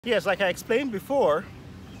Yes, like I explained before,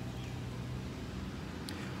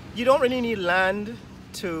 you don't really need land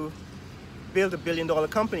to build $1 billion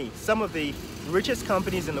company. Some of the richest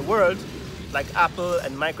companies in the world, like Apple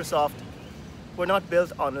and Microsoft, were not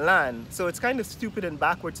built on land. So it's kind of stupid and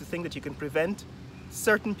backwards to think that you can prevent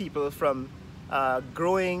certain people from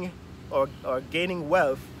growing or gaining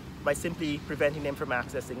wealth by simply preventing them from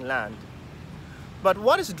accessing land. But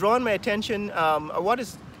what has drawn my attention, or what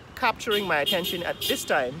is capturing my attention at this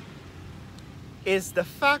time, is the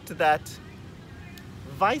fact that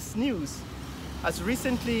Vice News has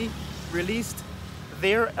recently released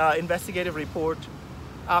their investigative report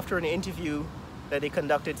after an interview that they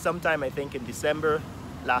conducted sometime, I think, in December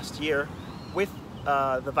last year with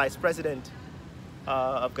the Vice President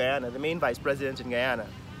of Guyana, the main Vice President in Guyana.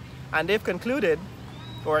 And they've concluded,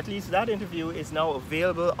 or at least that interview is now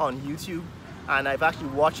available on YouTube, and I've actually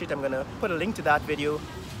watched it. I'm going to put a link to that video.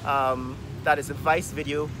 That is a Vice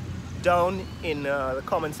video down in the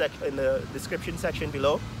comment section, in the description section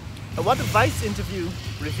below. And what the Vice interview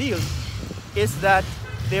revealed is that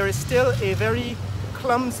there is still a very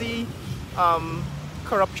clumsy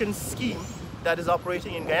corruption scheme that is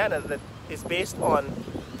operating in Guyana that is based on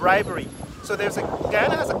bribery. So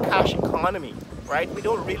Guyana has a cash economy, right? We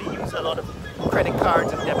don't really use a lot of credit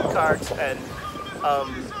cards and debit cards and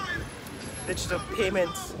digital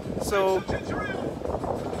payments. So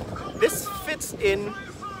this fits in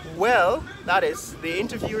well, that is, the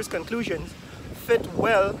interviewer's conclusions fit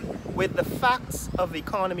well with the facts of the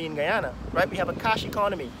economy in Guyana, right? We have a cash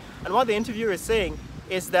economy. And what the interviewer is saying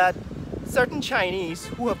is that certain Chinese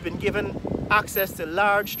who have been given access to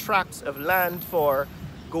large tracts of land for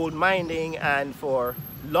gold mining and for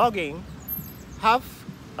logging have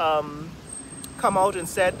come out and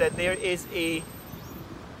said that there is a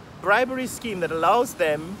bribery scheme that allows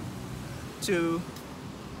them to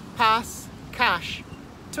pass cash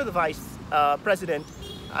to the Vice President,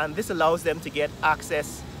 and this allows them to get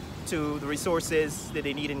access to the resources that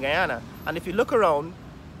they need in Guyana. And if you look around,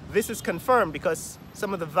 this is confirmed because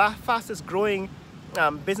some of the fastest growing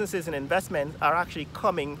businesses and investments are actually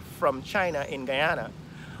coming from China in Guyana.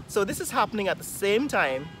 So this is happening at the same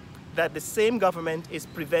time that the same government is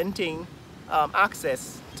preventing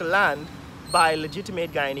access to land by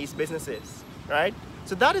legitimate Guyanese businesses, right?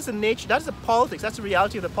 So that is the nature, that is the politics, that's the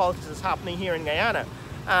reality of the politics that's happening here in Guyana.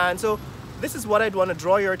 And so this is what I'd want to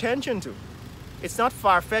draw your attention to. It's not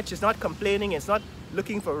far-fetched, it's not complaining, it's not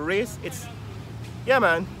looking for race, it's, yeah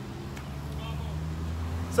man.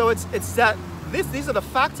 So it's that, these are the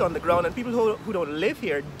facts on the ground, and people who don't live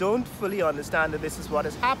here don't fully understand that this is what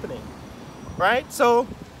is happening, right? So,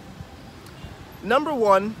 number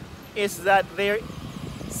one is that there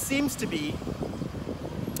seems to be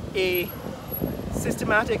a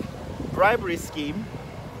systematic bribery scheme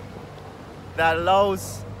that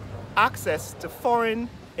allows access to foreign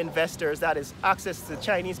investors, that is, access to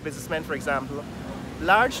Chinese businessmen, for example,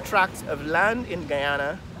 large tracts of land in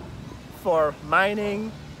Guyana for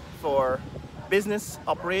mining, for business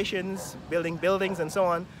operations, building buildings and so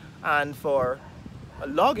on, and for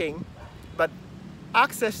logging. But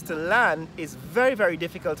access to land is very, very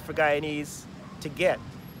difficult for Guyanese to get,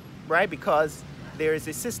 right? Because there is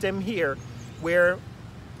a system here where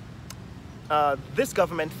this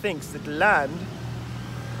government thinks that land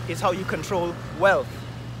is how you control wealth.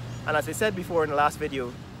 And as I said before in the last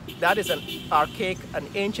video, that is an archaic, an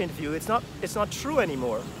ancient view. It's not true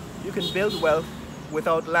anymore. You can build wealth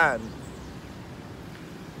without land.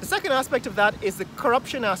 The second aspect of that is the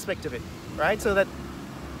corruption aspect of it, right? So that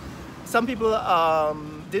some people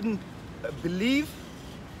didn't believe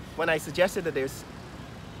when I suggested that there's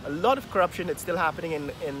a lot of corruption that's still happening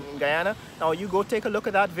in Guyana. Now you go take a look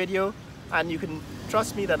at that video and you can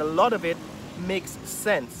trust me that a lot of it makes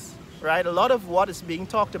sense, right? A lot of what is being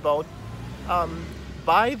talked about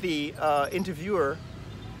by the interviewer,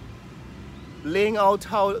 laying out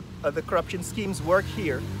how the corruption schemes work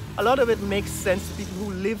here, a lot of it makes sense to people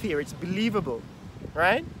who live here. It's believable,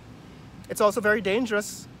 right? It's also very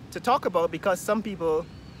dangerous to talk about because some people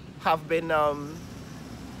have been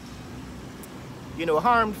you know,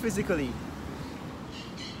 harmed physically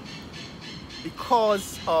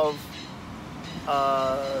because of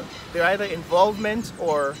their either involvement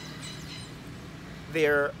or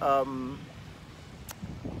their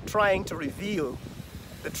trying to reveal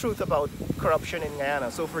the truth about corruption in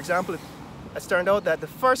Guyana. So for example, it's turned out that the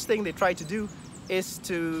first thing they tried to do is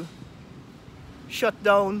to shut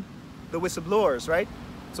down the whistleblowers, right?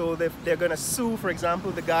 So they're going to sue, for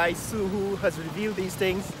example, the guy who has revealed these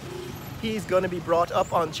things. He's going to be brought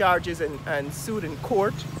up on charges and sued in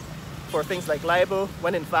court for things like libel,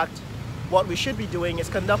 when in fact what we should be doing is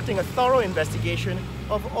conducting a thorough investigation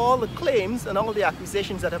of all the claims and all the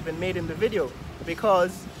accusations that have been made in the video,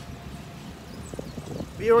 because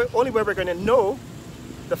the only way we're going to know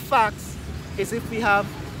the facts is if we have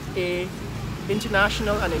a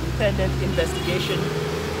international and independent investigation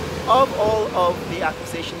of all of the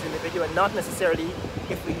accusations in the video, and not necessarily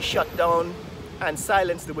if we shut down and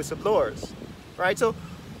silence the whistleblowers, right? So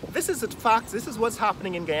this is the facts, this is what's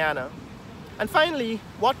happening in Guyana. And finally,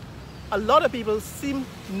 what a lot of people seem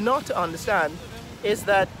not to understand is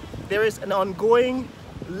that there is an ongoing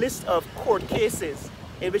list of court cases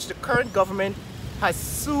in which the current government has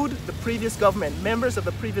sued the previous government, members of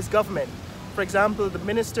the previous government. For example, the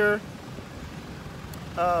Minister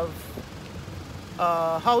of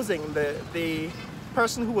Housing, the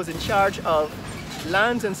person who was in charge of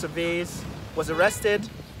lands and surveys, was arrested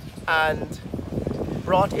and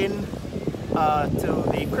brought in to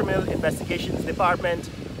the Criminal Investigations Department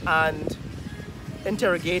and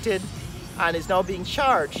interrogated, and is now being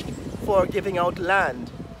charged for giving out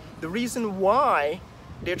land. The reason why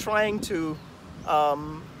they're trying to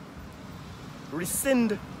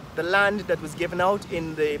rescind the land that was given out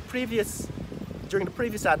in the during the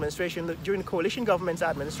previous administration, during the coalition government's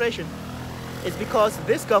administration, is because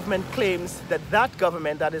this government claims that that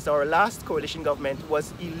government, that is our last coalition government,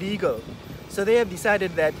 was illegal. So they have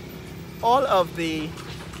decided that all of the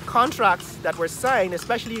contracts that were signed,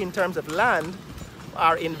 especially in terms of land,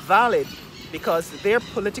 are invalid because their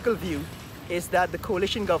political view is that the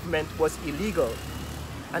coalition government was illegal.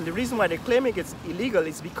 And the reason why they're claiming it's illegal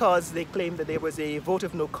is because they claim that there was a vote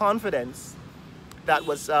of no confidence that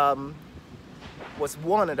was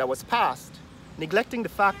won and that was passed, neglecting the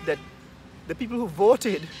fact that the people who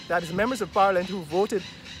voted, that is members of parliament who voted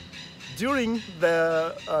during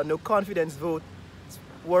the no confidence vote,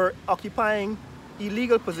 were occupying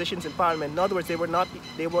illegal positions in parliament. In other words, they were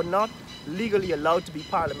not legally allowed to be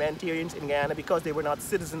parliamentarians in Guyana because they were not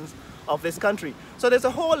citizens of this country. So there's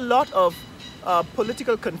a whole lot of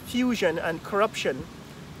political confusion and corruption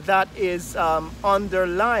that is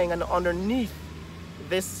underlying and underneath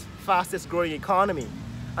this fastest growing economy.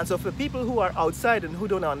 And so for people who are outside and who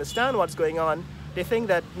don't understand what's going on, they think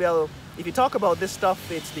that, well, if you talk about this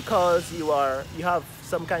stuff, it's because you have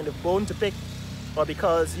some kind of bone to pick, or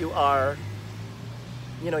because you are,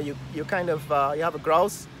 you have a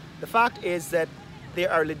grouse. The fact is that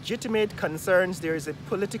there are legitimate concerns. There is a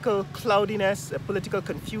political cloudiness, a political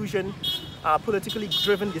confusion, politically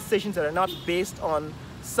driven decisions that are not based on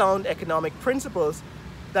sound economic principles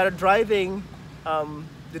that are driving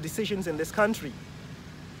the decisions in this country,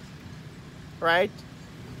 right?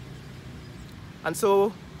 And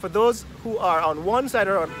so for those who are on one side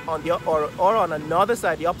or on another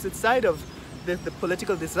side, the opposite side of the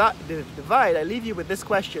political divide, I leave you with this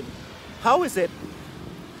question. How is it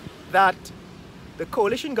that the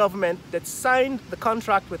coalition government that signed the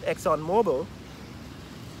contract with ExxonMobil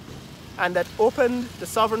and that opened the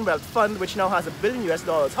Sovereign Wealth Fund, which now has $1 billion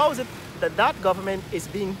US, how is it that that government is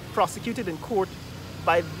being prosecuted in court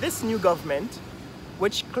by this new government,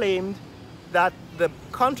 which claimed that the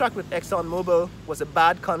contract with ExxonMobil was a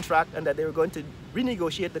bad contract and that they were going to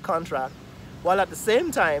renegotiate the contract, while at the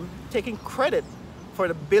same time taking credit for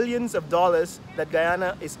the billions of dollars that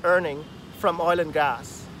Guyana is earning from oil and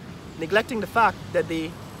gas, neglecting the fact that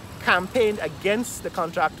they campaigned against the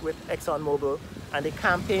contract with ExxonMobil and they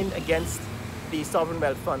campaigned against the Sovereign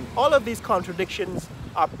Wealth Fund. All of these contradictions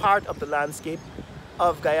are part of the landscape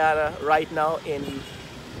of Guyana right now in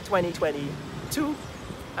 2022,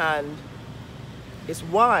 and is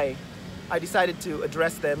why I decided to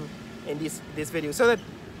address them in this video, so that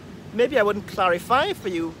maybe I wouldn't clarify for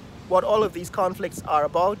you what all of these conflicts are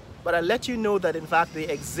about, but I let you know that in fact they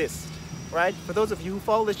exist, right? For those of you who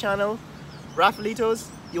follow this channel, Rafaelitos,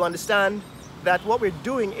 you understand that what we're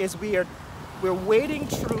doing is we're wading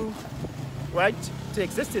through, right? To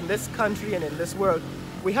exist in this country and in this world,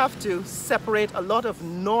 we have to separate a lot of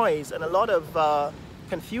noise and a lot of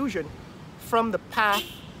confusion from the path,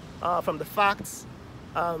 from the facts,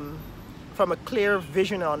 from a clear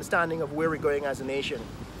vision and understanding of where we're going as a nation.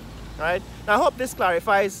 Right? Now, I hope this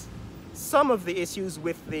clarifies some of the issues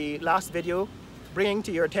with the last video, bringing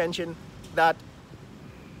to your attention that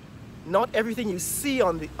not everything you see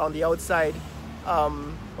on the outside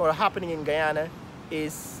or happening in Guyana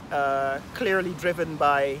is clearly driven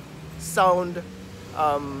by sound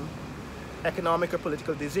economic or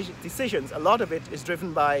political decisions. A lot of it is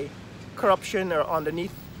driven by corruption or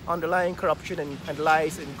underlying corruption and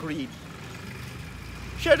lies and greed.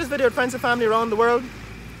 Share this video with friends and family around the world.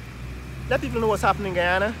 Let people know what's happening in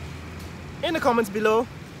Guyana. In the comments below,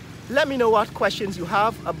 Let me know what questions you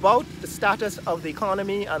have about the status of the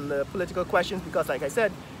economy and the political questions, because like I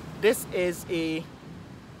said, this is a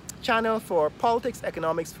channel for politics,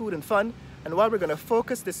 economics, food and fun. And while we're going to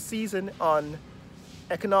focus this season on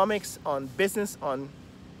economics, on business, on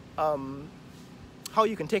how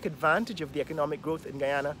you can take advantage of the economic growth in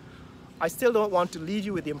Guyana, I still don't want to leave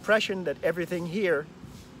you with the impression that everything here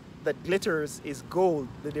that glitters is gold,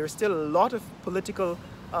 that there's still a lot of political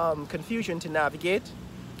confusion to navigate.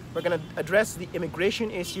 We're going to address the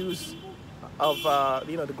immigration issues of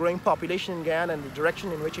the growing population in Guyana and the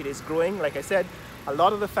direction in which it is growing. Like I said, a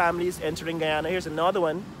lot of the families entering Guyana. Here's another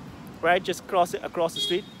one, right, just across the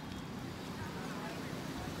street.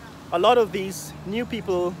 A lot of these new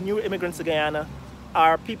people, new immigrants to Guyana,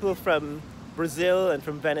 are people from Brazil and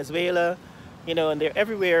from Venezuela, and they're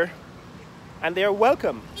everywhere, and they're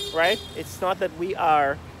welcome, right? It's not that we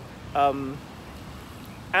are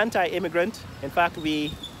anti-immigrant. In fact,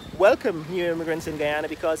 we welcome new immigrants in Guyana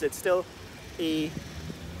because it's still a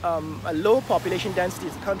low population density.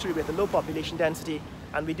 It's a country with a low population density,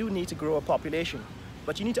 and we do need to grow a population.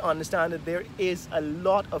 But you need to understand that there is a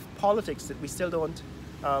lot of politics that we still don't,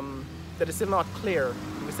 that is still not clear,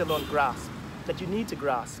 we still don't grasp, that you need to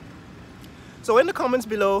grasp. So in the comments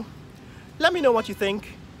below, let me know what you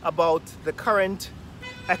think about the current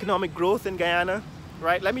economic growth in Guyana,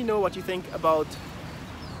 right? Let me know what you think about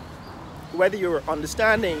whether you're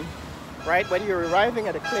understanding, right? Whether you're arriving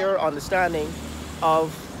at a clearer understanding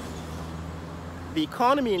of the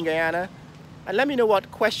economy in Guyana, and let me know what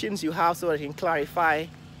questions you have so that I can clarify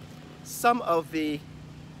some of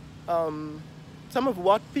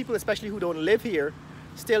what people, especially who don't live here,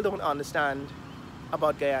 still don't understand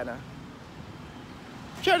about Guyana.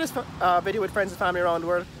 Share this video with friends and family around the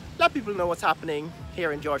world. Let people know what's happening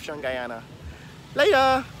here in Georgetown, Guyana.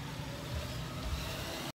 Later!